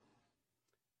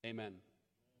Amen.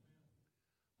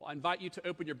 Well, I invite you to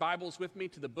open your Bibles with me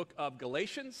to the book of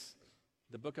Galatians.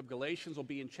 The book of Galatians will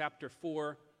be in chapter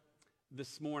 4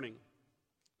 this morning.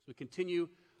 As we continue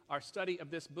our study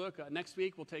of this book, next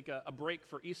week we'll take a break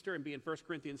for Easter and be in 1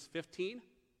 Corinthians 15.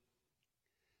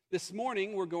 This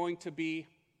morning we're going to be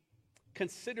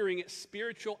considering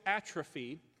spiritual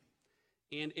atrophy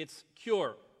and its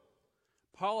cure.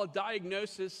 Paul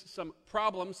diagnoses some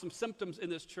problems, some symptoms in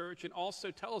this church, and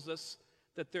also tells us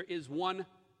that there is one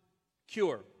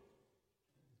cure.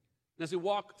 And as we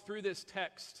walk through this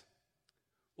text,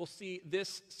 we'll see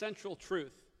this central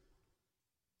truth.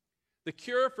 The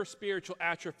cure for spiritual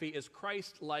atrophy is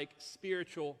Christ-like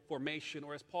spiritual formation,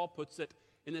 or as Paul puts it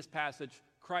in this passage,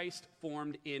 Christ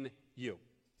formed in you.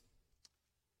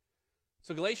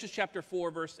 So Galatians chapter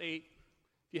 4, verse 8,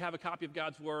 if you have a copy of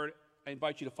God's Word, I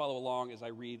invite you to follow along as I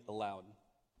read aloud.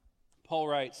 Paul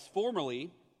writes,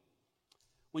 "Formerly,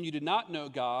 when you did not know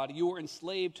God, you were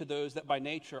enslaved to those that by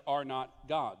nature are not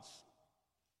God's.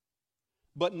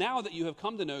 But now that you have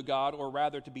come to know God, or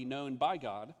rather to be known by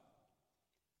God,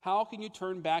 how can you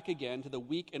turn back again to the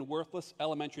weak and worthless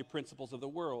elementary principles of the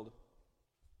world,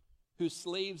 whose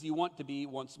slaves you want to be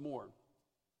once more?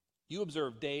 You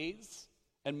observe days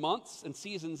and months and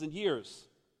seasons and years.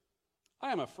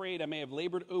 I am afraid I may have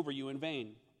labored over you in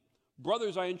vain.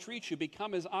 Brothers, I entreat you,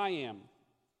 become as I am,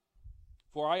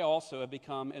 for I also have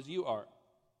become as you are.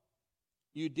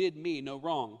 You did me no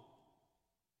wrong.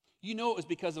 You know it was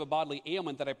because of a bodily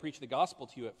ailment that I preached the gospel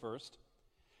to you at first.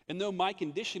 And though my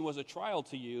condition was a trial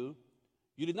to you,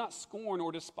 you did not scorn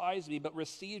or despise me, but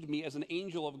received me as an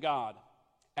angel of God,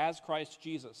 as Christ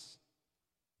Jesus.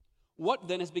 What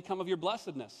then has become of your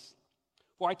blessedness?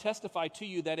 For I testify to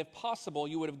you that if possible,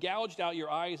 you would have gouged out your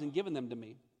eyes and given them to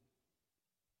me.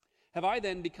 Have I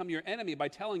then become your enemy by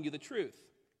telling you the truth?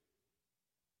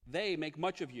 They make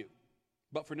much of you,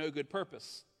 but for no good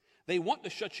purpose. They want to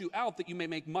shut you out that you may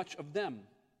make much of them.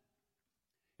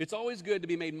 It's always good to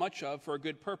be made much of for a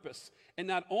good purpose, and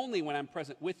not only when I'm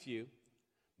present with you,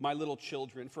 my little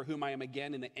children, for whom I am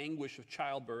again in the anguish of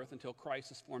childbirth until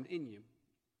Christ is formed in you.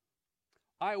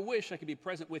 I wish I could be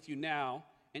present with you now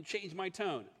and change my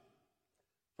tone,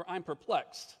 for I'm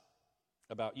perplexed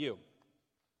about you."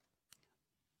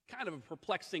 Kind of a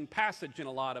perplexing passage in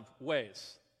a lot of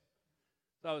ways.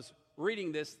 So I was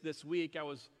reading this week. I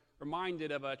was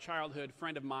reminded of a childhood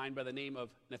friend of mine by the name of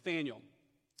Nathaniel.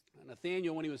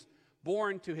 Nathaniel, when he was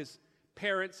born to his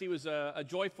parents, he was a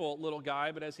joyful little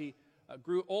guy, but as he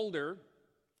grew older,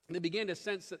 they began to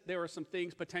sense that there were some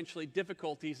things, potentially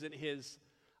difficulties in his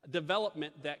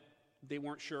development that they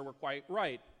weren't sure were quite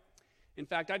right. In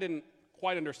fact, I didn't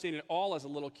quite understand it all as a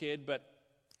little kid, but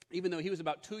even though he was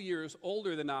about 2 years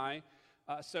older than I,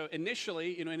 so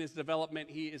initially, in his development,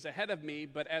 he is ahead of me,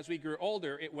 but as we grew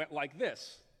older, it went like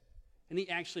this. And he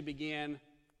actually began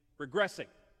regressing.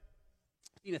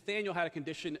 Nathaniel had a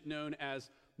condition known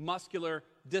as muscular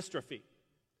dystrophy.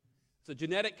 It's a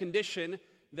genetic condition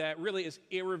that really is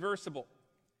irreversible.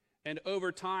 And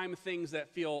over time, things that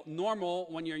feel normal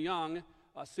when you're young,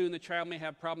 soon the child may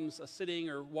have problems sitting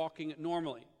or walking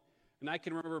normally. And I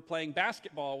can remember playing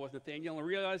basketball with Nathaniel and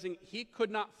realizing he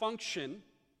could not function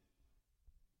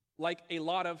like a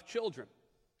lot of children.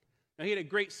 Now, he had a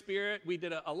great spirit. We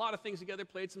did a lot of things together,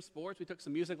 played some sports. We took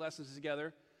some music lessons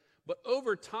together. But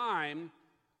over time,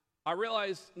 I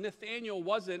realized Nathaniel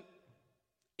wasn't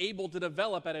able to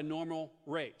develop at a normal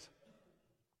rate.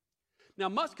 Now,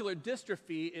 muscular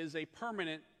dystrophy is a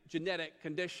permanent genetic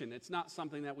condition. It's not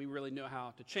something that we really know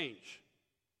how to change.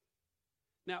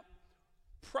 Now,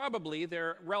 probably there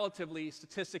are relatively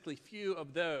statistically few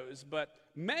of those, but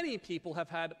many people have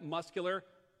had muscular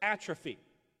atrophy.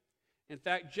 In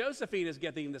fact, Josephine is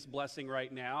getting this blessing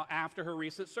right now after her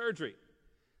recent surgery.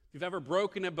 If you've ever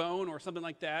broken a bone or something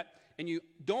like that, and you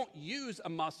don't use a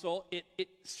muscle, it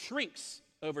shrinks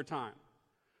over time.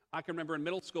 I can remember in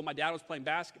middle school, my dad was playing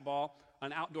basketball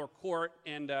on an outdoor court,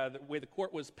 and the way the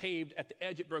court was paved, at the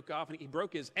edge it broke off, and he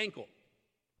broke his ankle.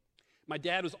 My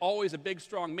dad was always a big,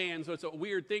 strong man, so it's a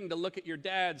weird thing to look at your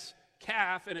dad's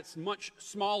calf, and it's much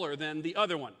smaller than the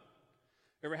other one.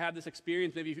 Ever had this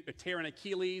experience? Maybe you tear an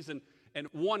Achilles, and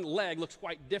one leg looks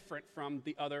quite different from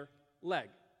the other leg.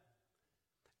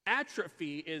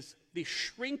 Atrophy is the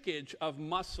shrinkage of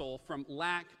muscle from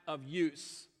lack of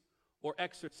use or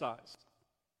exercise.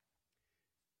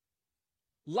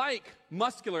 Like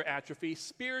muscular atrophy,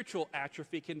 spiritual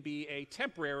atrophy can be a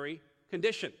temporary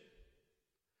condition.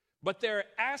 But there are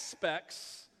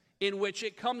aspects in which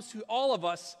it comes to all of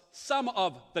us some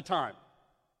of the time.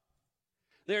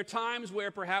 There are times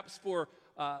where perhaps for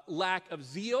lack of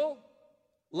zeal,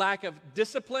 lack of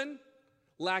discipline,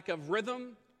 lack of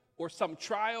rhythm, or some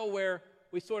trial where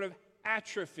we sort of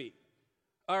atrophy.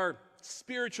 Our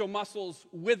spiritual muscles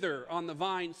wither on the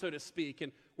vine, so to speak,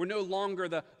 and we're no longer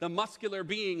the muscular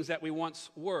beings that we once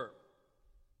were.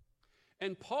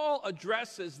 And Paul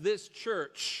addresses this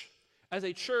church as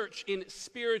a church in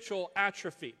spiritual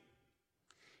atrophy.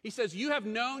 He says, you have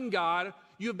known God,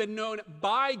 you have been known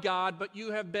by God, but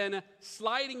you have been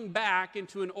sliding back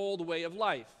into an old way of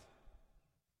life.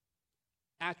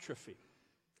 Atrophy.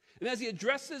 And as he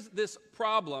addresses this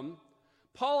problem,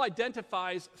 Paul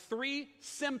identifies 3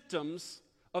 symptoms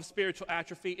of spiritual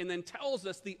atrophy and then tells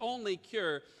us the only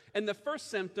cure. And the first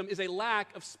symptom is a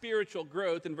lack of spiritual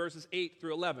growth in verses 8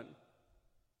 through 11.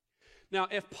 Now,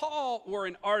 if Paul were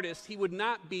an artist, he would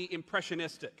not be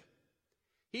impressionistic.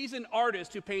 He's an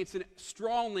artist who paints in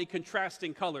strongly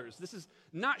contrasting colors. This is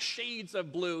not shades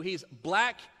of blue. He's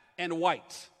black and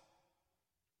white.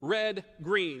 Red,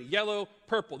 green, yellow,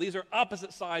 purple. These are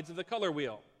opposite sides of the color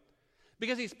wheel.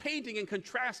 Because he's painting in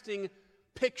contrasting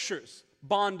pictures.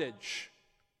 Bondage,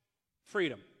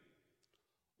 freedom,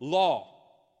 law,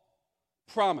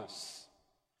 promise,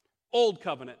 old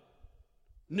covenant,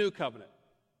 new covenant.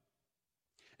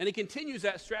 And he continues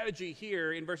that strategy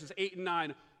here in verses 8 and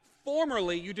 9.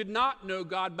 Formerly you did not know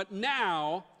God, but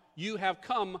now you have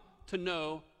come to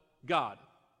know God.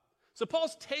 So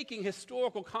Paul's taking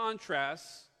historical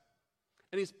contrasts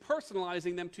and he's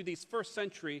personalizing them to these first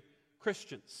century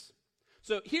Christians.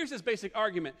 So here's his basic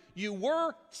argument. You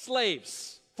were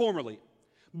slaves formerly,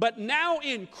 but now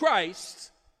in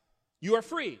Christ you are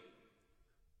free.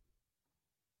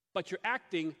 But you're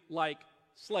acting like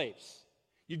slaves.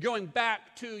 You're going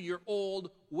back to your old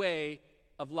way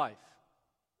of life.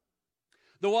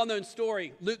 The well-known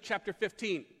story, Luke chapter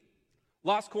 15,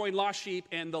 lost coin, lost sheep,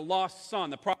 and the lost son,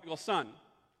 the prodigal son.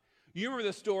 You remember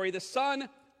the story. The son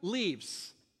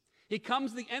leaves. He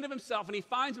comes to the end of himself, and he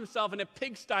finds himself in a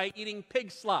pigsty eating pig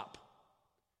slop.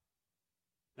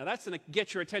 Now that's a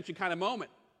get your attention kind of moment.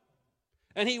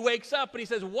 And he wakes up, and he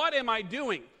says, what am I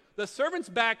doing? The servants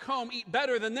back home eat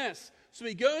better than this. So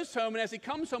he goes home, and as he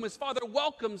comes home, his father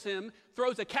welcomes him,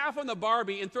 throws a calf on the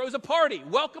barbie, and throws a party.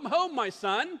 Welcome home, my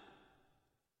son.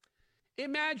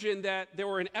 Imagine that there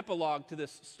were an epilogue to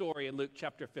this story in Luke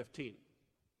chapter 15.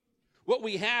 What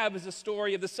we have is a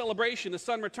story of the celebration. The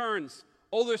son returns.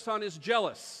 Older son is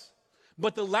jealous.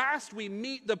 But the last we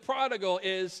meet the prodigal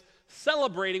is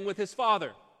celebrating with his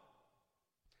father.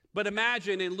 But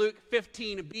imagine in Luke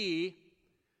 15b,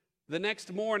 the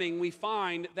next morning we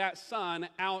find that son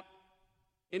out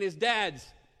in his dad's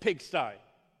pigsty,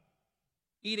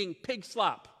 eating pig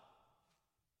slop.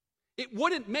 It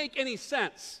wouldn't make any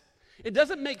sense. It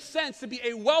doesn't make sense to be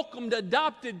a welcomed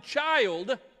adopted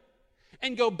child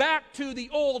and go back to the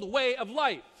old way of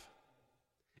life.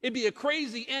 It'd be a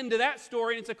crazy end to that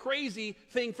story, and it's a crazy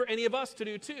thing for any of us to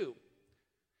do too.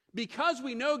 Because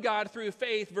we know God through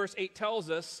faith, verse 8 tells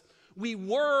us, we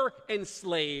were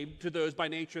enslaved to those by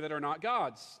nature that are not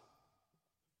God's.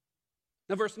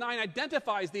 Now, verse 9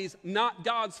 identifies these not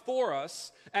gods for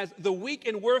us as the weak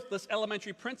and worthless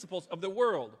elementary principles of the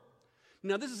world.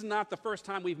 Now, this is not the first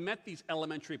time we've met these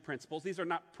elementary principles. These are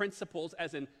not principles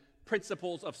as in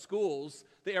principles of schools.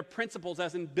 They are principles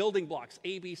as in building blocks,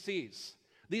 ABCs.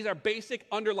 These are basic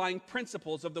underlying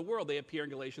principles of the world. They appear in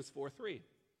Galatians 4:3.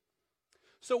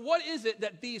 So what is it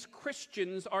that these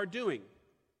Christians are doing?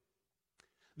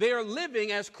 They are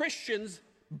living as Christians,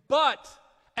 but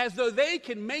as though they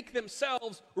can make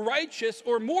themselves righteous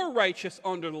or more righteous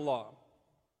under the law.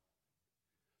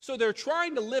 So they're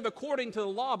trying to live according to the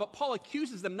law, but Paul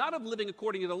accuses them not of living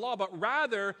according to the law, but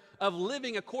rather of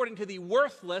living according to the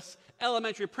worthless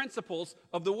elementary principles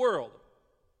of the world.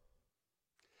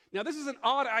 Now, this is an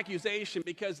odd accusation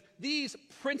because these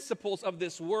principles of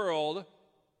this world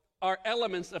are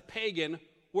elements of pagan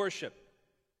worship.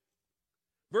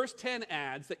 Verse 10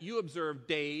 adds that you observe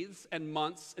days and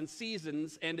months and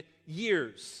seasons and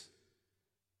years.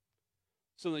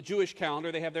 So in the Jewish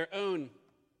calendar, they have their own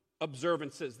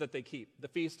observances that they keep. The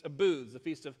Feast of Booths, the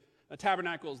Feast of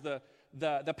Tabernacles,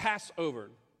 the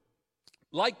Passover.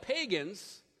 Like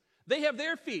pagans, they have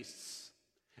their feasts.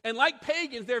 And like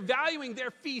pagans, they're valuing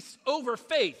their feasts over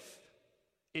faith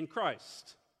in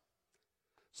Christ.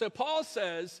 So Paul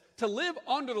says to live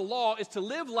under the law is to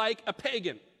live like a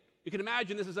pagan. You can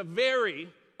imagine this is a very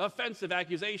offensive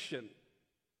accusation.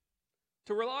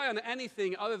 To rely on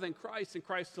anything other than Christ and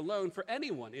Christ alone for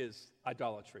anyone is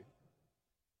idolatry.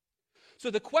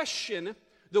 So the question,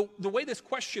 the way this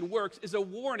question works is a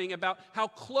warning about how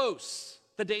close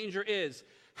the danger is.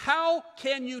 How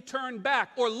can you turn back?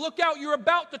 Or look out, you're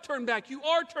about to turn back. You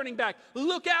are turning back.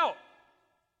 Look out.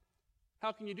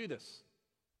 How can you do this?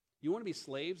 You want to be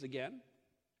slaves again?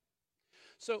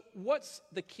 So what's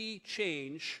the key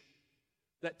change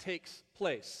that takes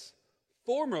place?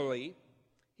 Formerly,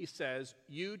 he says,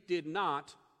 you did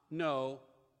not know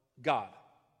God.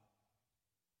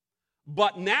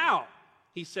 But now,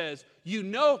 he says, you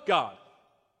know God,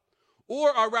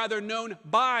 or are rather known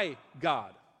by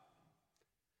God.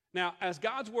 Now, as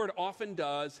God's word often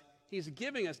does, he's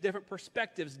giving us different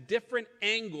perspectives, different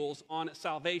angles on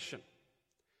salvation.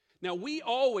 Now, we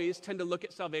always tend to look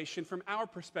at salvation from our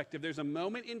perspective. There's a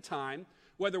moment in time,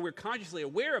 whether we're consciously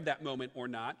aware of that moment or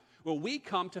not, where we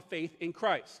come to faith in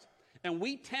Christ. And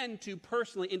we tend to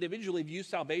personally, individually view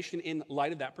salvation in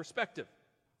light of that perspective.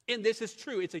 And this is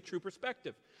true. It's a true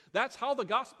perspective. That's how the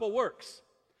gospel works.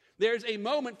 There's a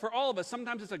moment for all of us.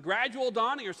 Sometimes it's a gradual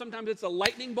dawning, or sometimes it's a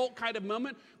lightning bolt kind of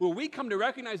moment where we come to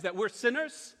recognize that we're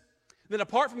sinners, that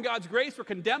apart from God's grace, we're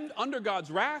condemned under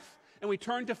God's wrath, and we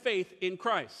turn to faith in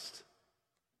Christ.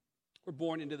 We're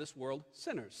born into this world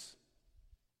sinners.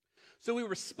 So we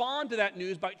respond to that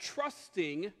news by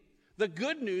trusting the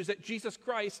good news that Jesus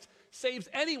Christ saves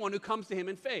anyone who comes to him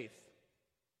in faith.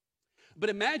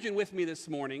 But imagine with me this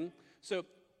morning, so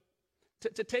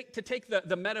to take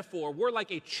the metaphor, we're like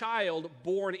a child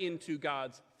born into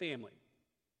God's family.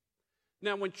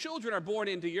 Now, when children are born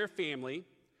into your family,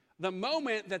 the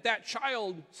moment that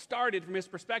child started from his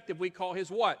perspective, we call his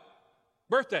what?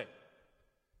 Birthday.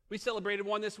 We celebrated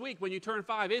one this week. When you turn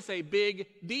 5, it's a big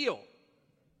deal.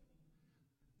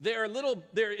 There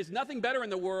is nothing better in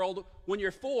the world when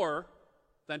you're 4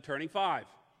 than turning 5.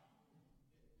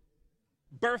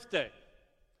 Birthday.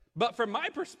 But from my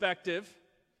perspective,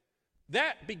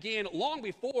 that began long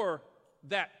before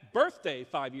that birthday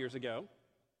 5 years ago.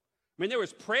 I mean, there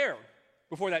was prayer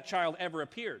before that child ever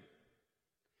appeared.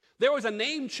 There was a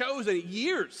name chosen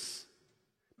years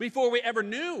before we ever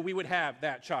knew we would have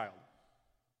that child.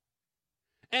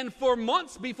 And for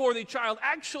months before the child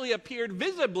actually appeared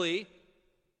visibly,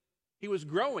 he was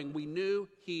growing. We knew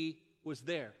he was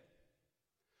there.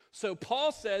 So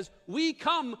Paul says, we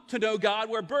come to know God,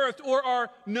 we're birthed or are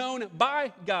known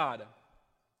by God.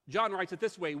 John writes it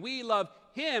this way, we love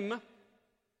him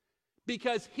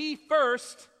because he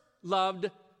first loved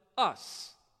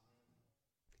us.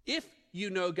 If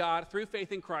you know God through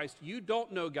faith in Christ, you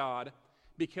don't know God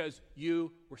because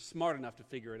you were smart enough to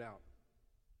figure it out.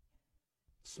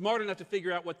 Smart enough to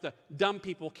figure out what the dumb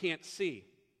people can't see.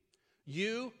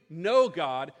 You know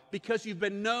God because you've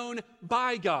been known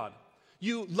by God.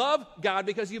 You love God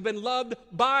because you've been loved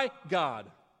by God.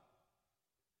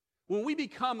 When we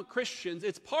become Christians,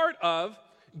 it's part of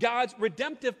God's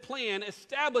redemptive plan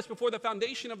established before the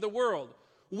foundation of the world.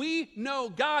 We know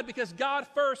God because God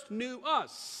first knew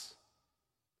us.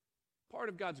 Part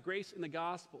of God's grace in the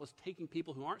gospel is taking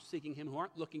people who aren't seeking him, who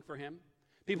aren't looking for him,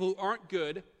 people who aren't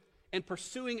good, and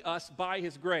pursuing us by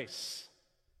his grace.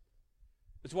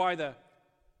 That's why the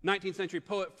 19th century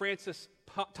poet Francis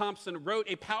Thompson wrote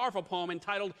a powerful poem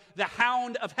entitled The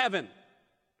Hound of Heaven.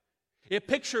 It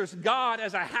pictures God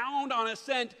as a hound on a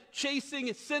scent,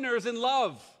 chasing sinners in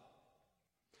love.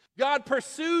 God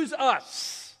pursues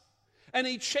us, and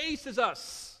he chases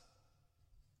us.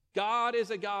 God is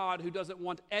a God who doesn't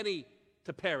want any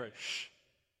to perish,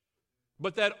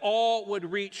 but that all would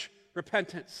reach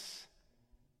repentance.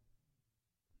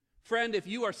 Friend, if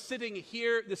you are sitting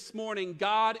here this morning,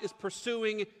 God is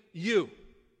pursuing you.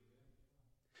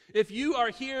 If you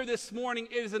are here this morning,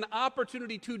 it is an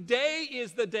opportunity. Today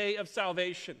is the day of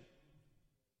salvation.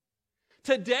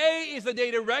 Today is the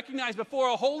day to recognize before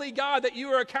a holy God that you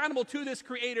are accountable to this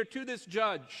Creator, to this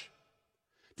Judge,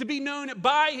 to be known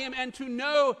by him and to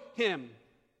know him.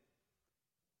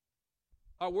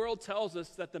 Our world tells us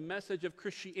that the message of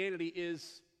Christianity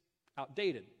is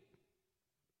outdated.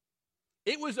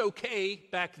 It was okay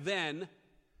back then,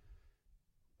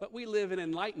 but we live in an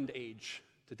enlightened age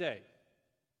today.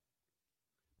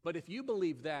 But if you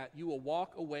believe that, you will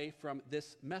walk away from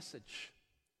this message.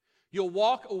 You'll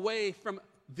walk away from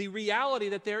the reality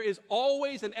that there is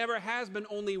always and ever has been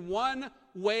only one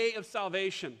way of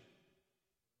salvation.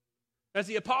 As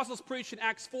the apostles preached in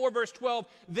Acts 4, verse 12,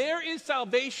 there is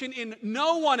salvation in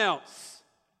no one else.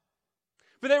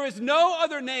 For there is no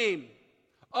other name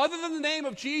other than the name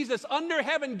of Jesus under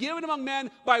heaven given among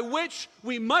men by which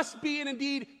we must be and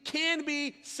indeed can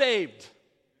be saved.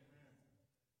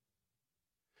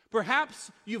 Perhaps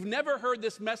you've never heard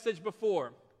this message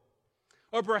before.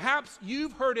 Or perhaps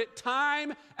you've heard it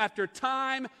time after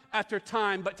time after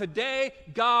time. But today,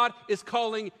 God is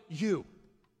calling you.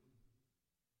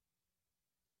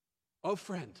 Oh,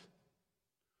 friend,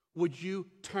 would you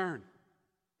turn,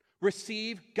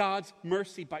 receive God's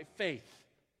mercy by faith,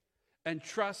 and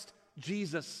trust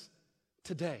Jesus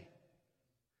today?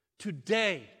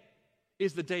 Today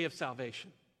is the day of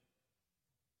salvation.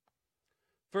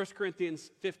 1 Corinthians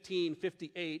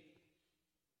 15:58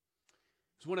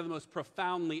 is one of the most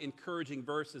profoundly encouraging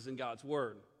verses in God's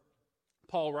Word.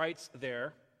 Paul writes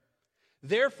there,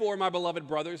 "Therefore, my beloved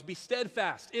brothers, be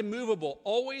steadfast, immovable,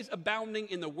 always abounding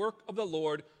in the work of the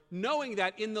Lord, knowing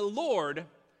that in the Lord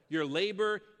your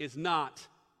labor is not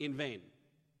in vain."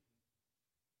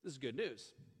 This is good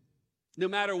news. No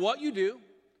matter what you do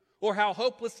or how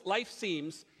hopeless life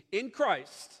seems, in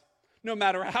Christ, no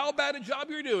matter how bad a job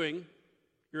you're doing,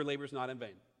 your labor is not in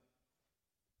vain.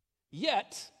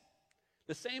 Yet,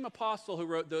 the same apostle who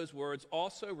wrote those words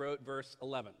also wrote verse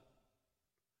 11.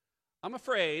 "I'm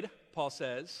afraid," Paul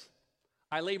says,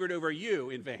 "I labored over you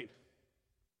in vain."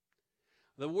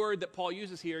 The word that Paul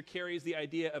uses here carries the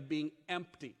idea of being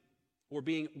empty or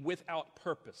being without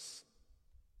purpose.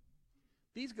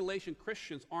 These Galatian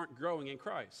Christians aren't growing in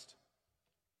Christ.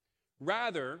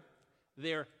 Rather,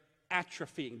 they're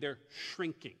atrophying, they're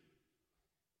shrinking.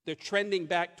 They're trending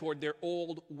back toward their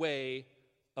old way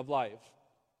of life.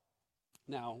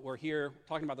 Now, we're here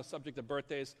talking about the subject of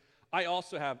birthdays. I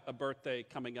also have a birthday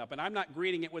coming up, and I'm not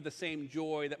greeting it with the same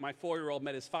joy that my 4-year-old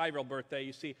met his 5-year-old birthday.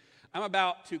 You see, I'm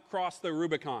about to cross the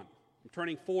Rubicon. I'm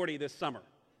turning 40 this summer.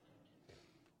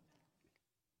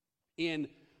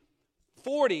 In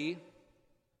 40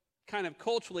 kind of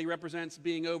culturally represents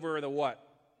being over the what?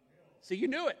 See, you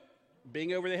knew it.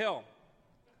 Being over the hill.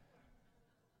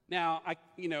 Now, I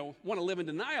want to live in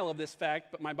denial of this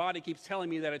fact, but my body keeps telling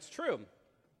me that it's true.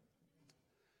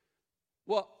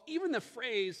 Well, even the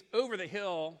phrase over the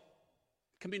hill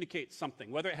communicates something,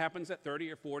 whether it happens at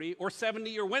 30 or 40 or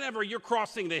 70 or whenever you're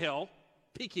crossing the hill,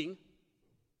 peaking.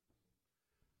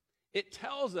 It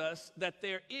tells us that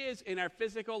there is in our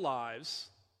physical lives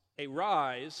a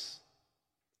rise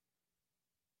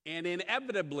and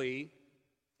inevitably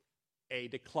a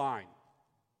decline.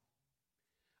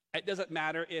 It doesn't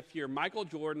matter if you're Michael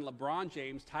Jordan, LeBron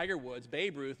James, Tiger Woods,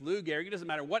 Babe Ruth, Lou Gehrig. It doesn't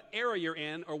matter what era you're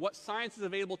in or what science is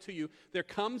available to you. There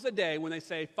comes a day when they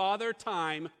say, Father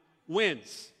Time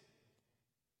wins.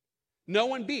 No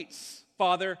one beats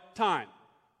Father Time.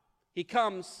 He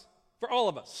comes for all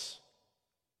of us.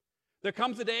 There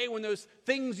comes a day when those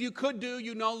things you could do,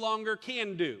 you no longer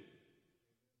can do.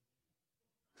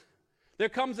 There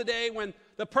comes a day when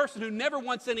the person who never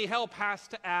wants any help has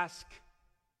to ask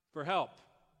for help.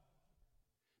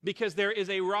 Because there is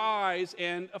a rise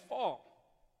and a fall.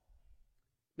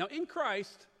 Now, in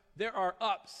Christ, there are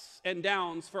ups and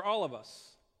downs for all of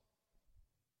us.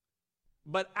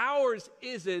 But ours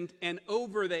isn't an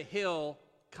over-the-hill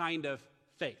kind of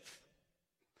faith.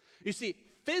 You see,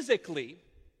 physically,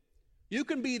 you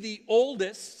can be the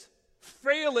oldest,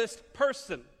 frailest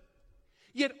person,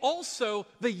 yet also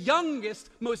the youngest,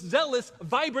 most zealous,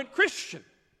 vibrant Christian.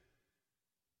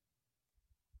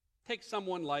 Take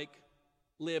someone like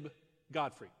Lib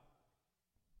Godfrey.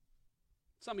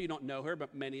 Some of you don't know her,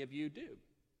 but many of you do.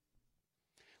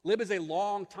 Lib is a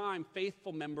long-time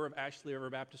faithful member of Ashley River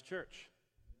Baptist Church.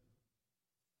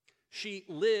 She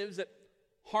lives at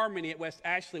Harmony at West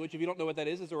Ashley, which, if you don't know what that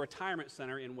is a retirement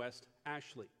center in West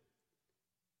Ashley.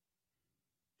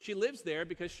 She lives there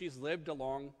because she's lived a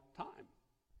long time.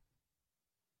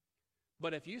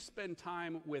 But if you spend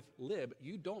time with Lib,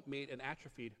 you don't meet an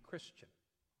atrophied Christian.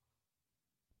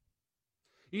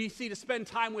 You see, to spend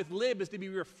time with Lib is to be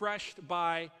refreshed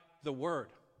by the Word.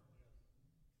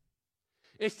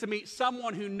 It's to meet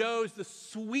someone who knows the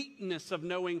sweetness of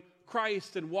knowing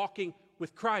Christ and walking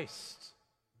with Christ.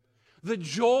 The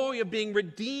joy of being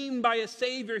redeemed by a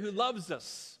Savior who loves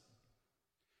us.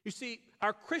 You see,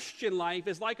 our Christian life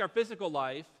is like our physical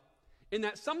life in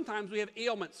that sometimes we have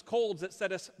ailments, colds that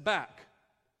set us back.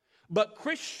 But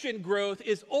Christian growth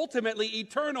is ultimately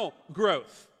eternal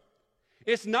growth.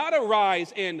 It's not a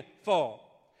rise and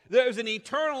fall. There's an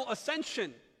eternal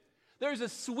ascension. There's a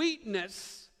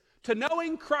sweetness to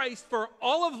knowing Christ for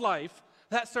all of life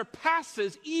that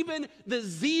surpasses even the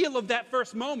zeal of that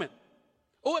first moment.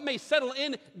 Oh, it may settle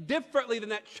in differently than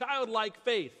that childlike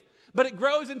faith, but it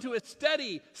grows into a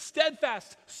steady,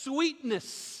 steadfast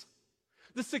sweetness.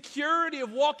 The security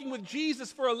of walking with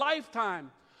Jesus for a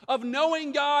lifetime, of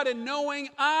knowing God and knowing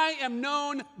I am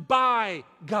known by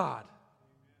God.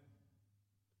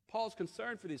 Paul's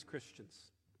concerned for these Christians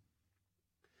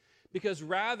because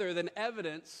rather than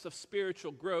evidence of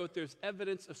spiritual growth, there's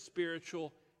evidence of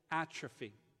spiritual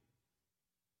atrophy.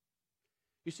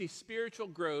 You see, spiritual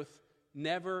growth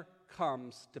never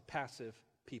comes to passive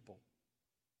people.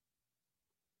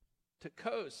 To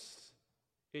coast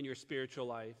in your spiritual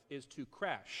life is to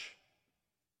crash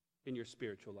in your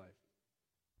spiritual life.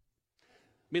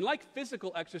 I mean, like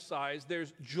physical exercise,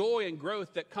 there's joy and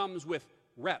growth that comes with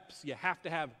reps. You have to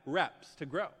have reps to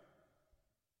grow.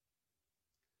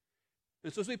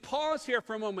 And so as we pause here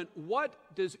for a moment, what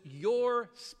does your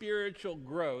spiritual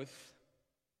growth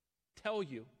tell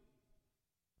you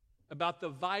about the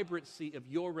vibrancy of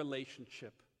your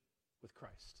relationship with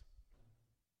Christ?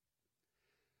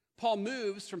 Paul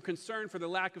moves from concern for the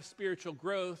lack of spiritual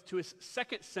growth to his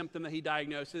second symptom that he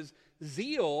diagnoses,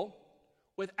 zeal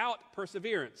without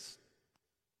perseverance.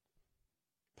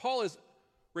 Paul is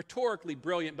rhetorically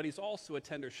brilliant, but he's also a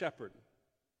tender shepherd.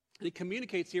 And he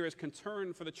communicates here his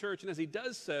concern for the church, and as he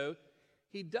does so,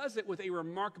 he does it with a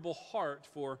remarkable heart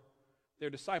for their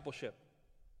discipleship.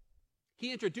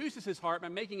 He introduces his heart by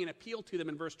making an appeal to them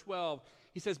in verse 12.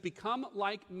 He says, "Become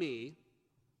like me,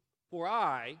 for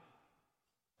I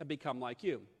have become like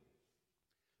you."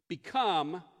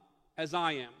 Become as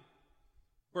I am.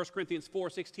 1 Corinthians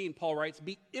 4:16, Paul writes,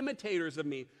 "Be imitators of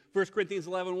me." 1 Corinthians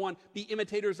 11:1, "Be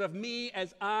imitators of me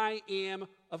as I am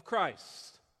of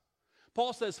Christ."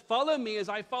 Paul says, "Follow me as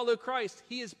I follow Christ."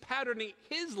 He is patterning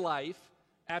his life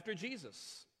after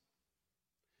Jesus.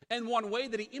 And one way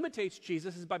that he imitates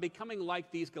Jesus is by becoming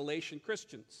like these Galatian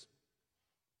Christians.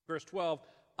 Verse 12,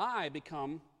 "I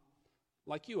become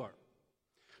like you are."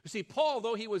 You see, Paul,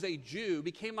 though he was a Jew,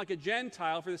 became like a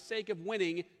Gentile for the sake of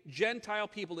winning Gentile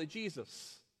people to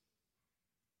Jesus.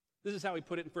 This is how he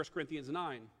put it in 1 Corinthians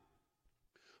 9.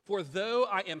 "For though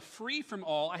I am free from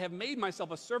all, I have made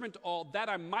myself a servant to all, that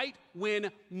I might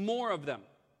win more of them."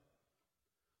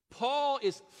 Paul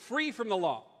is free from the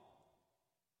law.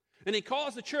 And he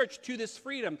calls the church to this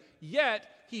freedom,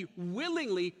 yet he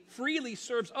willingly, freely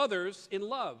serves others in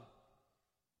love.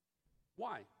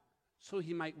 Why? So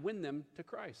he might win them to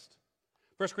Christ.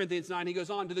 1 Corinthians 9, he goes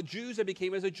on, "To the Jews I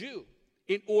became as a Jew,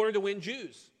 in order to win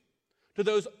Jews. To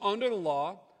those under the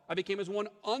law, I became as one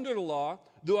under the law,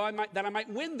 that I might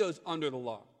win those under the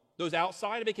law. Those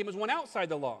outside, I became as one outside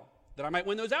the law, that I might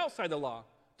win those outside the law.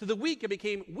 To the weak, I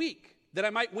became weak, that I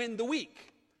might win the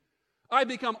weak. I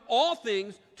become all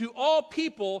things to all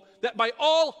people, that by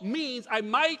all means I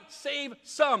might save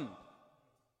some."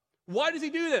 Why does he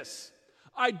do this?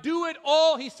 "I do it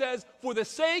all," he says, "for the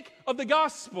sake of the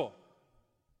gospel,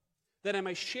 that I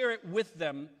may share it with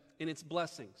them in its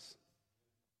blessings."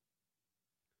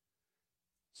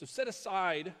 So set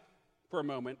aside for a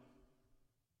moment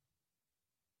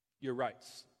your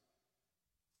rights.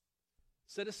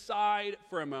 Set aside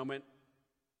for a moment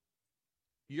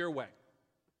your way.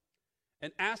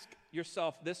 And ask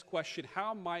yourself this question: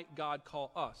 how might God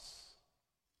call us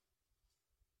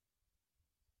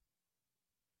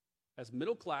as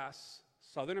middle-class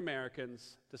Southern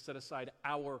Americans to set aside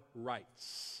our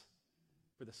rights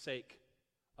for the sake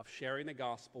of sharing the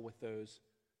gospel with those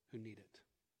who need it?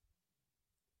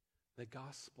 The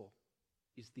gospel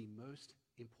is the most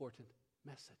important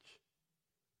message.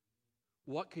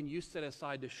 What can you set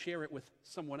aside to share it with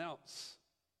someone else?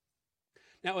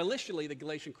 Now, initially, the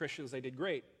Galatian Christians, they did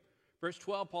great. Verse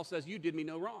 12, Paul says, "You did me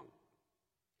no wrong."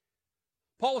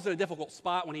 Paul was in a difficult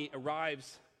spot when he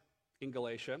arrives in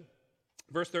Galatia.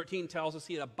 Verse 13 tells us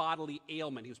he had a bodily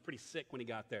ailment. He was pretty sick when he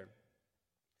got there.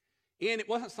 And it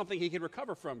wasn't something he could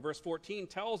recover from. Verse 14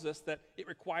 tells us that it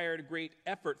required great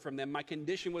effort from them. "My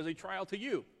condition was a trial to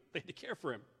you." They had to care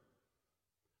for him.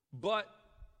 But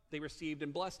they received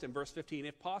and blessed him. Verse 15,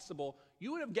 "If possible,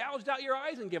 you would have gouged out your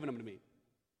eyes and given them to me.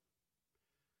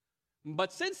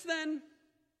 But since then,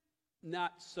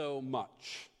 not so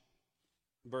much."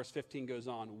 Verse 15 goes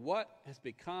on, "What has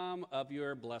become of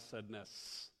your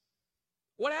blessedness?"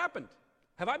 What happened?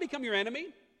 Have I become your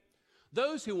enemy?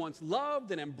 Those who once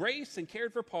loved and embraced and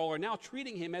cared for Paul are now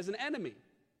treating him as an enemy.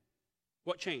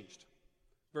 What changed?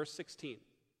 Verse 16.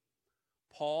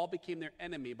 Paul became their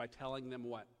enemy by telling them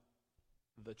what?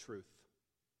 The truth.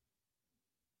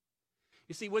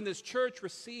 You see, when this church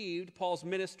received Paul's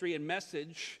ministry and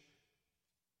message,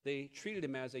 they treated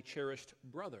him as a cherished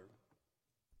brother.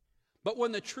 But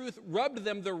when the truth rubbed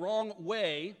them the wrong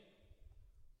way,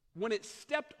 when it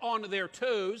stepped on their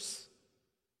toes,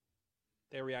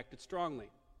 they reacted strongly.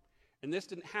 And this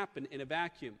didn't happen in a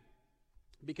vacuum.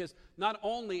 Because not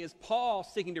only is Paul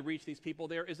seeking to reach these people,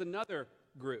 there is another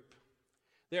group.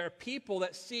 There are people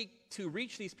that seek to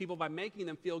reach these people by making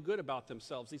them feel good about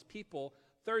themselves. These people,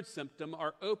 third symptom,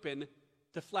 are open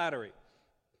to flattery.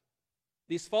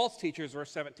 These false teachers, verse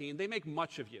 17, they make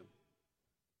much of you.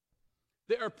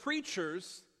 There are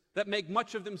preachers that make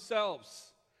much of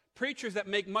themselves, preachers that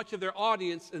make much of their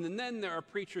audience, and then there are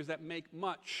preachers that make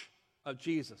much of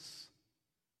Jesus.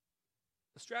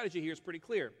 The strategy here is pretty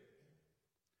clear.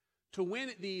 To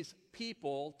win these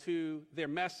people to their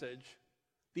message,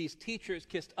 these teachers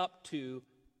kissed up to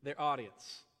their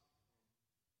audience.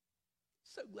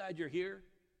 So glad you're here.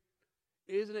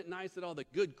 Isn't it nice that all the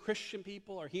good Christian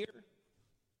people are here?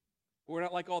 We're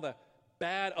not like all the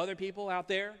bad other people out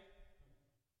there.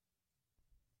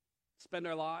 Spend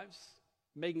our lives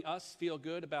making us feel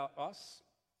good about us.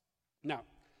 Now,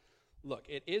 look,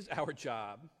 it is our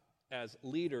job as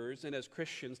leaders and as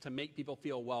Christians to make people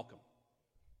feel welcome,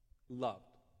 loved,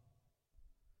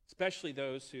 especially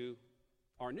those who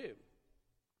are new.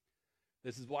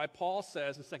 This is why Paul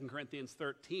says in 2 Corinthians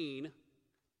 13,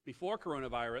 before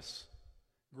coronavirus,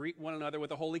 greet one another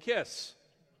with a holy kiss.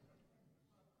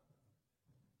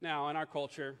 Now, in our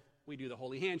culture, we do the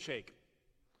holy handshake,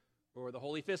 or the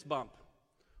holy fist bump,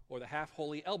 or the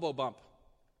half-holy elbow bump.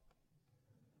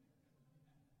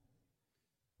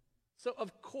 So,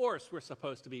 of course, we're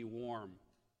supposed to be warm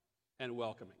and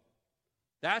welcoming.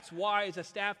 That's why, as a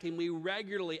staff team, we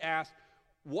regularly ask,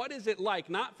 what is it like,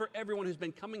 not for everyone who's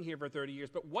been coming here for 30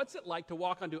 years, but what's it like to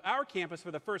walk onto our campus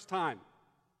for the first time?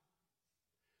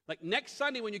 Like next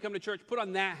Sunday when you come to church, put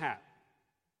on that hat.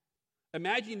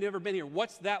 Imagine you've never been here.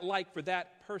 What's that like for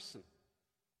that person?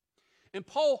 And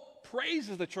Paul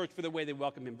praises the church for the way they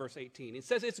welcome him, verse 18. He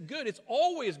says it's good, it's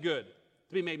always good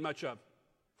to be made much of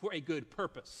for a good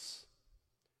purpose.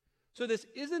 So this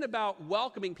isn't about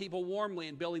welcoming people warmly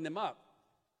and building them up.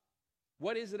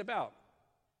 What is it about?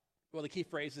 Well, the key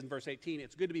phrase is in verse 18,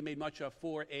 it's good to be made much of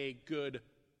for a good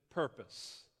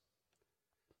purpose.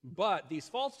 But these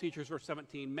false teachers, verse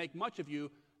 17, make much of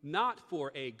you not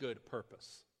for a good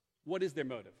purpose. What is their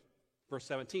motive? Verse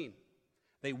 17,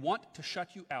 they want to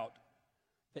shut you out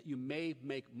that you may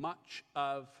make much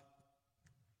of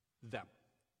them.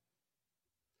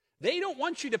 They don't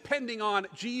want you depending on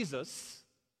Jesus.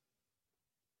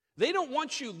 They don't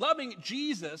want you loving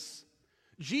Jesus.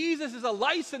 Jesus is a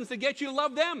license to get you to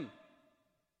love them.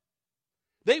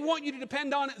 They want you to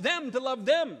depend on them to love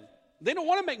them. They don't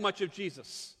want to make much of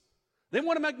Jesus. They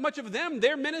want to make much of them,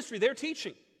 their ministry, their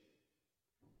teaching.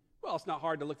 Well, it's not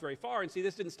hard to look very far and see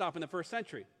this didn't stop in the first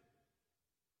century.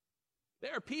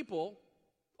 There are people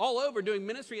all over doing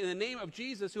ministry in the name of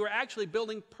Jesus who are actually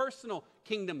building personal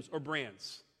kingdoms or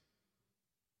brands.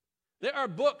 There are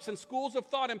books and schools of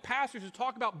thought and pastors who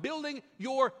talk about building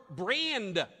your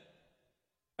brand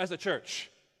as a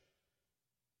church.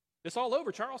 It's all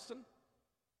over Charleston.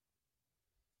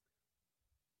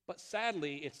 But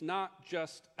sadly, it's not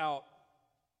just out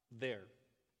there.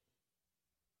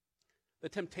 The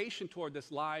temptation toward this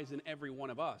lies in every one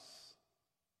of us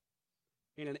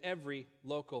and in every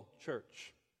local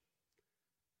church.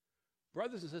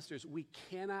 Brothers and sisters, we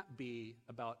cannot be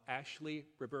about Ashley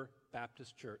River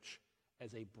Baptist Church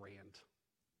as a brand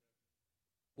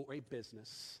or a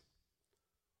business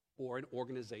or an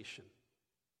organization.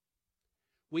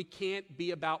 We can't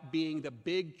be about being the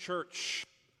big church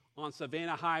on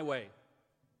Savannah Highway.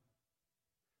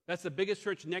 That's the biggest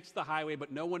church next to the highway, but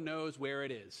no one knows where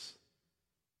it is.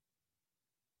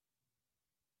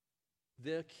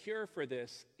 The cure for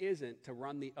this isn't to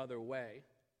run the other way.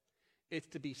 It's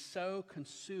to be so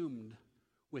consumed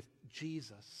with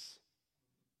Jesus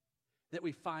that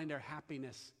we find our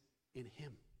happiness in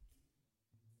Him.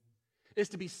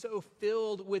 It's to be so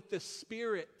filled with the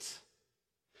Spirit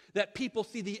that people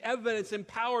see the evidence and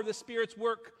power of the Spirit's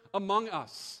work among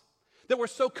us. That we're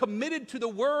so committed to the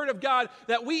Word of God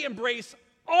that we embrace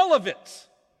all of it,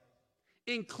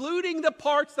 including the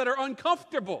parts that are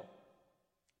uncomfortable.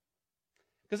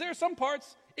 Because there are some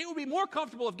parts, it would be more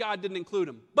comfortable if God didn't include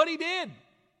them. But He did.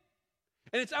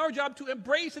 And it's our job to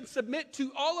embrace and submit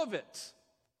to all of it.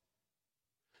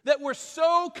 That we're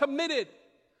so committed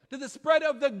to the spread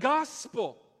of the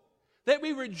gospel that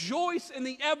we rejoice in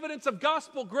the evidence of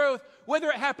gospel growth, whether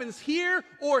it happens here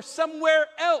or somewhere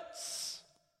else.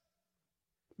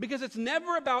 Because it's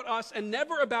never about us and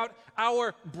never about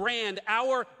our brand,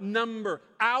 our number,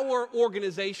 our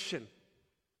organization.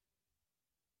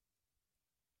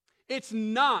 It's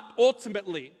not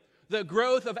ultimately the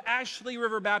growth of Ashley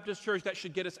River Baptist Church that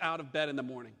should get us out of bed in the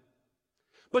morning,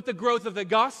 but the growth of the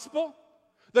gospel,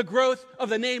 the growth of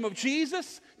the name of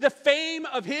Jesus, the fame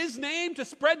of His name to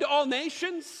spread to all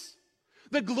nations,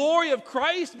 the glory of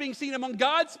Christ being seen among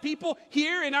God's people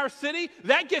here in our city.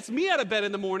 That gets me out of bed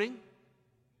in the morning.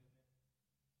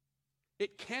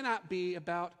 It cannot be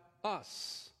about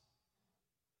us.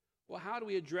 Well, how do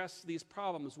we address these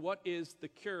problems? What is the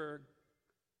cure?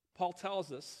 Paul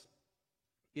tells us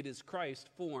it is Christ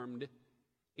formed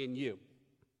in you.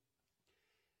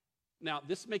 Now,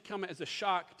 this may come as a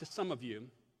shock to some of you,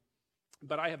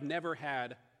 but I have never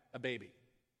had a baby.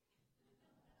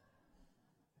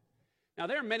 Now,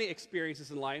 there are many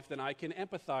experiences in life that I can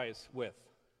empathize with,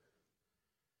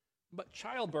 but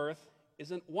childbirth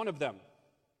isn't one of them.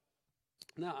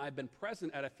 Now, I've been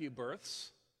present at a few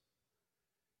births,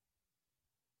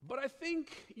 but I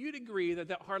think you'd agree that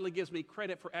that hardly gives me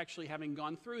credit for actually having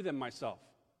gone through them myself.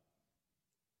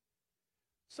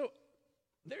 So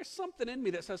there's something in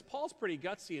me that says Paul's pretty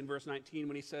gutsy in verse 19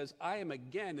 when he says, I am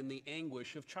again in the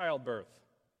anguish of childbirth.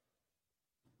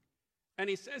 And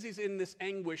he says he's in this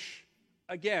anguish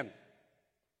again.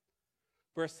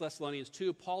 1 Thessalonians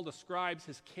 2, Paul describes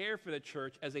his care for the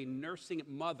church as a nursing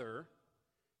mother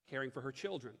caring for her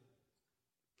children.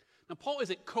 Now, Paul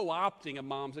isn't co-opting a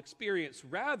mom's experience.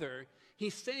 Rather,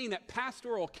 he's saying that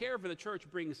pastoral care for the church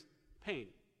brings pain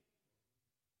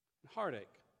and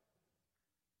heartache,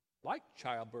 like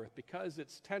childbirth, because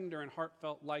it's tender and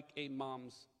heartfelt like a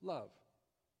mom's love.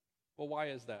 Well, why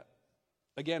is that?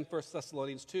 Again, 1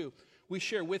 Thessalonians 2, we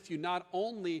share with you not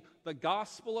only the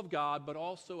gospel of God, but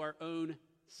also our own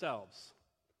selves.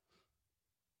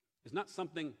 It's not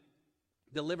something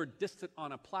delivered distant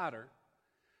on a platter.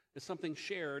 It's something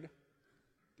shared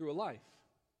through a life.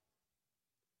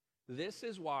 This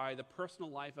is why the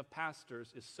personal life of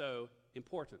pastors is so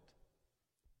important.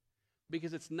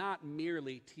 Because it's not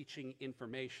merely teaching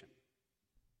information.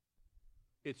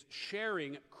 It's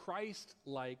sharing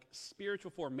Christ-like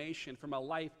spiritual formation from a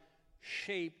life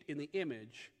shaped in the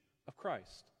image of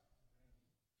Christ.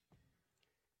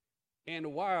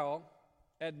 And while,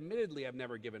 admittedly, I've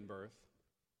never given birth,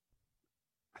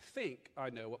 I think I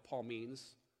know what Paul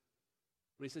means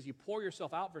when he says you pour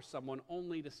yourself out for someone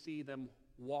only to see them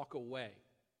walk away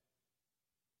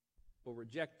or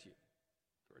reject you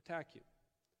or attack you.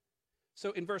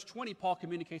 So in verse 20, Paul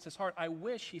communicates his heart. I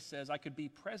wish, he says, I could be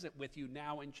present with you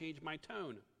now and change my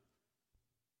tone.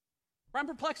 Or I'm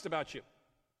perplexed about you.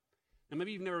 And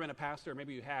maybe you've never been a pastor, or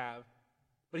maybe you have,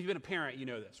 but if you've been a parent, you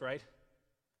know this, right?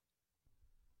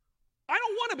 I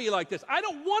don't want to be like this. I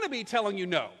don't want to be telling you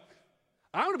no.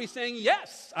 I want to be saying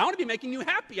yes. I want to be making you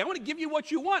happy. I want to give you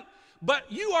what you want.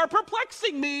 But you are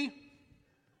perplexing me.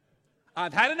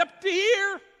 I've had it up to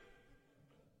here.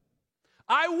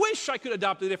 I wish I could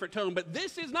adopt a different tone, but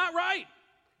this is not right.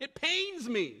 It pains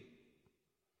me.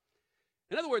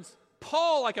 In other words,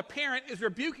 Paul, like a parent, is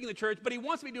rebuking the church, but he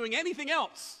wants to be doing anything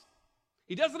else.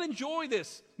 He doesn't enjoy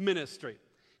this ministry.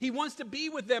 He wants to be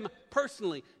with them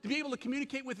personally, to be able to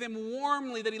communicate with them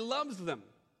warmly that he loves them.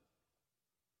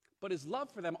 But his love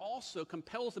for them also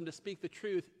compels him to speak the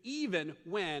truth even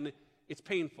when it's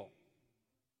painful.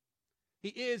 He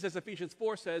is, as Ephesians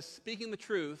 4 says, speaking the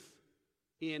truth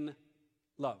in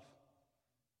love.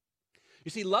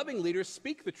 You see, loving leaders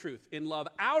speak the truth in love,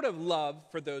 out of love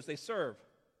for those they serve.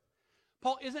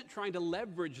 Paul isn't trying to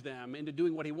leverage them into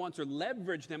doing what he wants or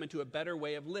leverage them into a better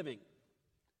way of living.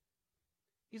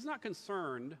 He's not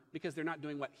concerned because they're not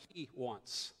doing what he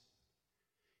wants.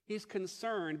 He's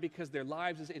concerned because their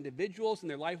lives as individuals and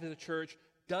their life as a church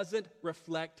doesn't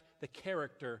reflect the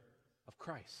character of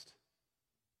Christ.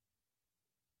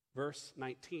 Verse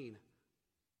 19,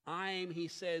 I'm, he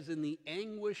says, in the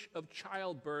anguish of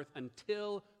childbirth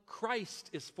until Christ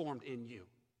is formed in you.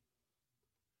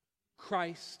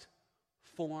 Christ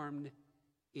formed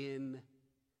in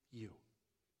you.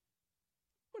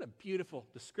 What a beautiful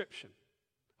description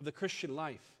of the Christian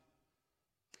life.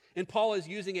 And Paul is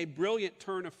using a brilliant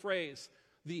turn of phrase.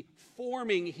 The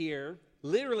forming here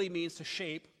literally means to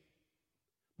shape,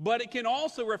 but it can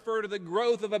also refer to the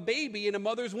growth of a baby in a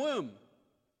mother's womb.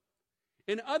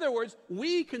 In other words,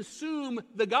 we consume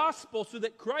the gospel so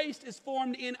that Christ is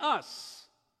formed in us,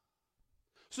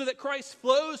 so that Christ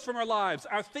flows from our lives,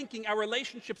 our thinking, our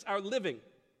relationships, our living.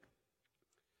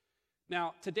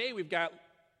 Now, today we've got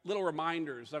little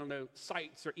reminders,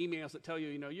 sites or emails that tell you,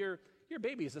 your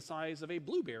baby is the size of a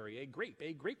blueberry, a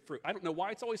grapefruit. I don't know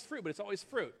why it's always fruit, but it's always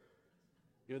fruit.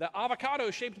 That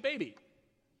avocado-shaped baby.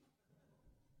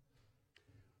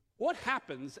 What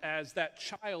happens as that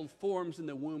child forms in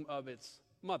the womb of its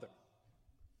mother?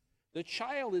 The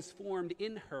child is formed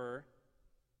in her,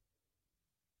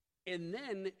 and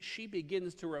then she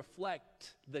begins to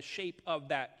reflect the shape of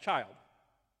that child.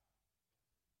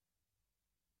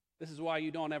 This is why you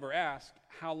don't ever ask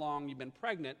how long you've been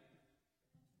pregnant,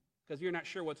 because you're not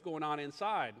sure what's going on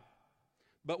inside.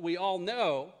 But we all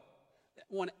know that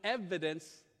one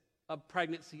evidence of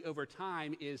pregnancy over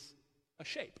time is a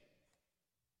shape,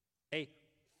 a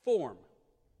form.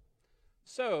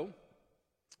 So,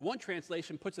 one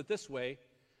translation puts it this way,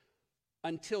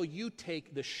 until you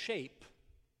take the shape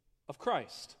of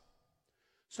Christ.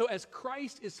 So as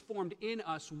Christ is formed in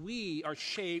us, we are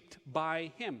shaped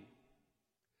by him.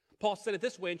 Paul said it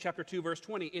this way in chapter 2, verse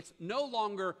 20. It's no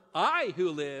longer I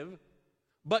who live,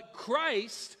 but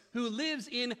Christ who lives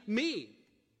in me.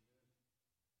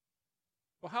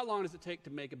 Well, how long does it take to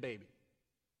make a baby?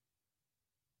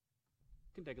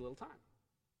 It can take a little time.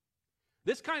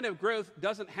 This kind of growth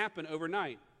doesn't happen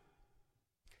overnight.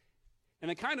 And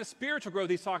the kind of spiritual growth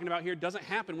he's talking about here doesn't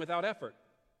happen without effort.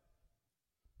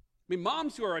 I mean,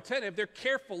 moms who are attentive, they're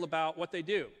careful about what they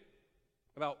do,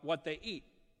 about what they eat,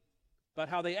 about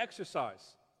how they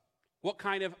exercise, what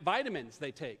kind of vitamins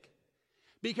they take.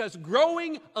 Because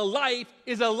growing a life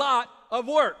is a lot of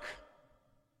work.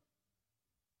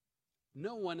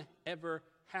 No one ever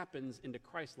happens into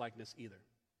Christ-likeness either.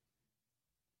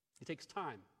 It takes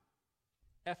time,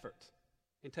 effort,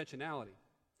 intentionality.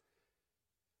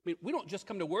 I mean, we don't just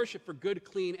come to worship for good,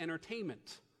 clean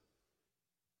entertainment.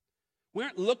 We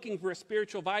aren't looking for a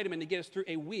spiritual vitamin to get us through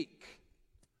a week.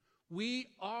 We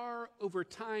are, over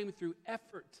time, through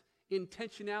effort,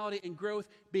 intentionality, and growth,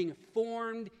 being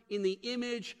formed in the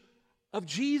image of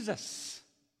Jesus.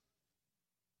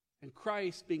 And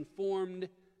Christ being formed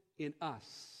in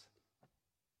us.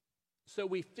 So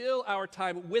we fill our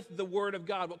time with the Word of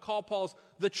God, what Paul calls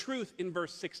the truth in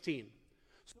verse 16.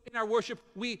 So in our worship,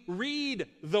 we read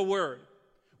the Word.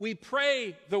 We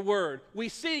pray the Word. We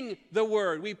sing the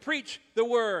Word. We preach the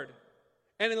Word.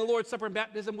 And in the Lord's Supper and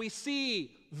baptism, we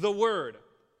see the Word.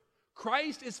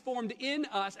 Christ is formed in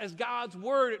us as God's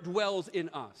Word dwells in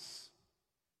us.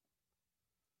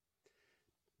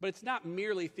 But it's not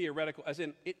merely theoretical, as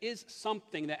in it is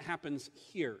something that happens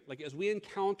here. Like as we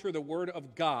encounter the Word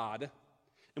of God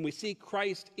and we see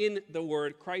Christ in the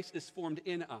Word, Christ is formed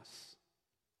in us.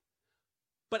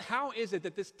 But how is it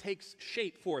that this takes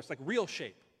shape for us, like real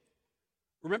shape?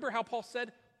 Remember how Paul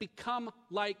said, become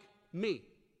like me.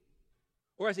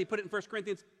 Or as he put it in 1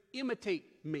 Corinthians, imitate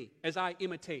me as I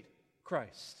imitate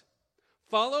Christ.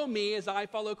 Follow me as I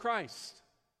follow Christ.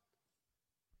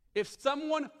 If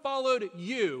someone followed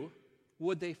you,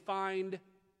 would they find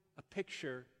a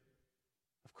picture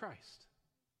of Christ?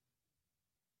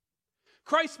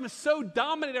 Christ must so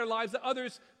dominate our lives that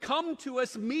others come to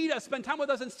us, meet us, spend time with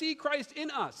us, and see Christ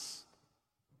in us.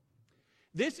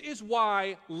 This is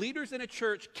why leaders in a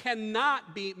church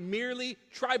cannot be merely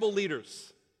tribal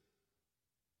leaders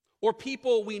or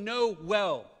people we know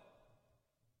well.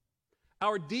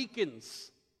 Our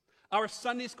deacons, our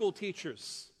Sunday school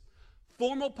teachers,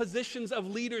 formal positions of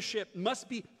leadership must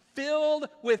be filled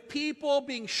with people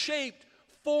being shaped,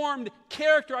 formed,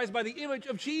 characterized by the image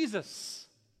of Jesus.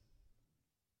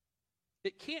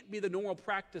 It can't be the normal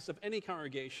practice of any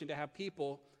congregation to have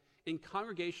people in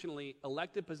congregationally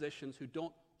elected positions who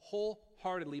don't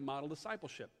wholeheartedly model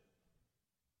discipleship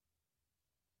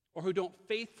or who don't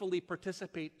faithfully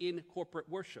participate in corporate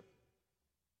worship.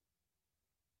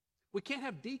 We can't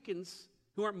have deacons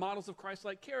who aren't models of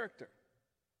Christ-like character.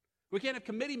 We can't have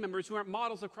committee members who aren't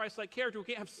models of Christ-like character. We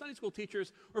can't have Sunday school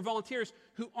teachers or volunteers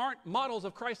who aren't models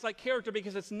of Christ-like character,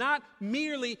 because it's not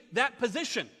merely that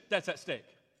position that's at stake.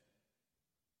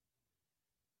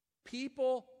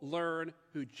 People learn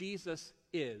who Jesus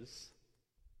is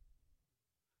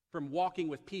from walking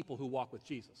with people who walk with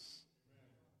Jesus.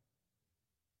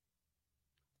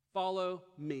 Follow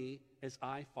me as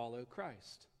I follow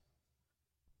Christ.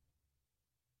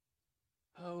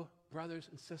 Oh, brothers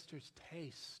and sisters,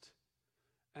 taste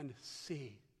and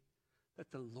see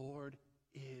that the Lord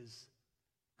is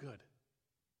good.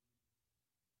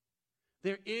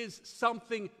 There is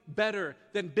something better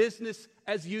than business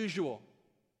as usual.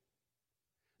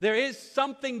 There is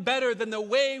something better than the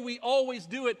way we always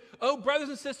do it. Oh, brothers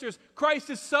and sisters,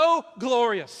 Christ is so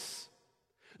glorious.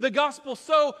 The gospel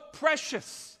so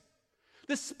precious.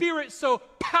 The Spirit so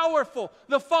powerful.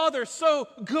 The Father so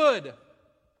good.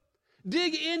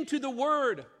 Dig into the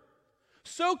Word.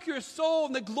 Soak your soul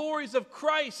in the glories of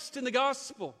Christ in the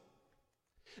gospel.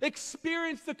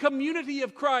 Experience the community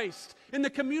of Christ in the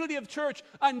community of church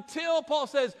until, Paul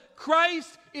says,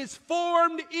 Christ is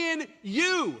formed in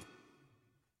you.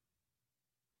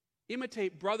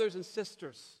 Imitate brothers and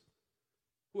sisters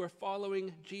who are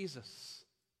following Jesus.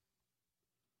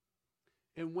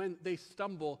 And when they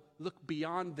stumble, look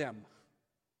beyond them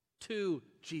to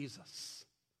Jesus.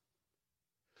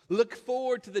 Look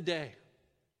forward to the day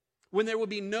when there will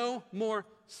be no more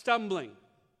stumbling,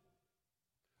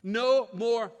 no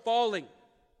more falling,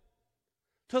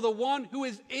 to the one who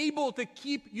is able to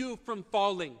keep you from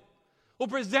falling, will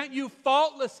present you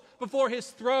faultless before his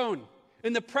throne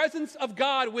in the presence of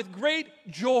God with great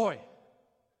joy.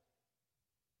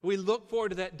 We look forward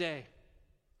to that day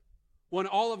when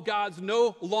all of God's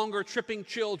no longer tripping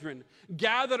children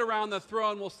gathered around the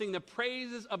throne will sing the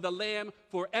praises of the Lamb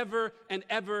forever and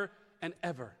ever and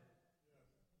ever.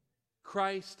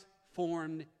 Christ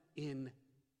formed in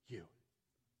you.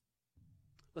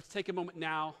 Let's take a moment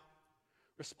now,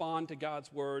 respond to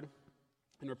God's word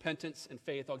in repentance and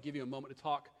faith. I'll give you a moment to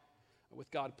talk with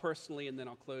God personally, and then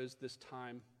I'll close this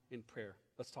time in prayer.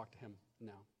 Let's talk to him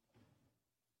now.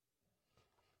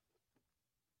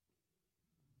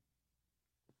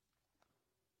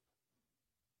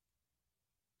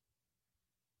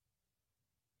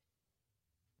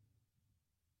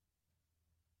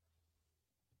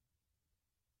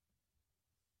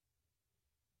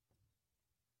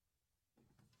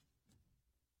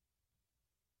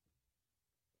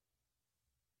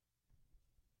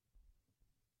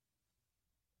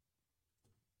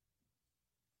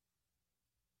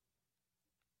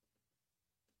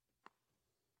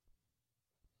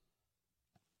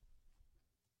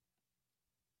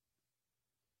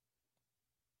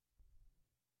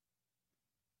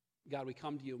 God, we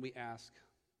come to you and we ask,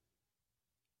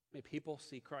 may people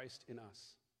see Christ in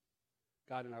us.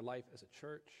 God, in our life as a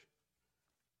church,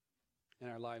 in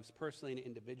our lives personally and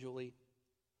individually,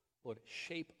 Lord,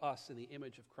 shape us in the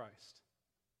image of Christ.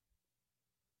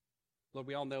 Lord,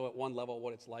 we all know at one level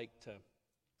what it's like to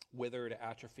wither, to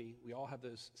atrophy. We all have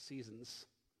those seasons.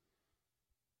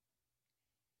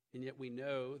 And yet we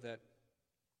know that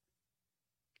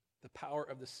the power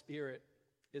of the Spirit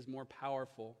is more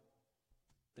powerful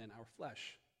than our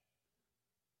flesh.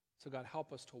 So God,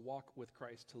 help us to walk with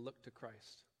Christ, to look to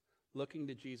Christ, looking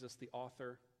to Jesus, the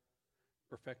author,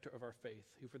 perfecter of our faith,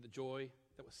 who for the joy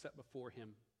that was set before him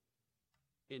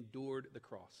endured the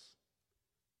cross,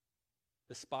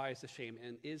 despised the shame,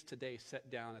 and is today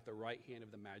set down at the right hand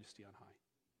of the Majesty on high.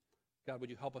 God, would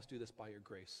you help us do this by your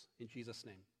grace? In Jesus'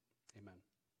 name, amen.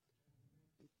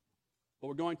 Well,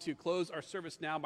 we're going to close our service now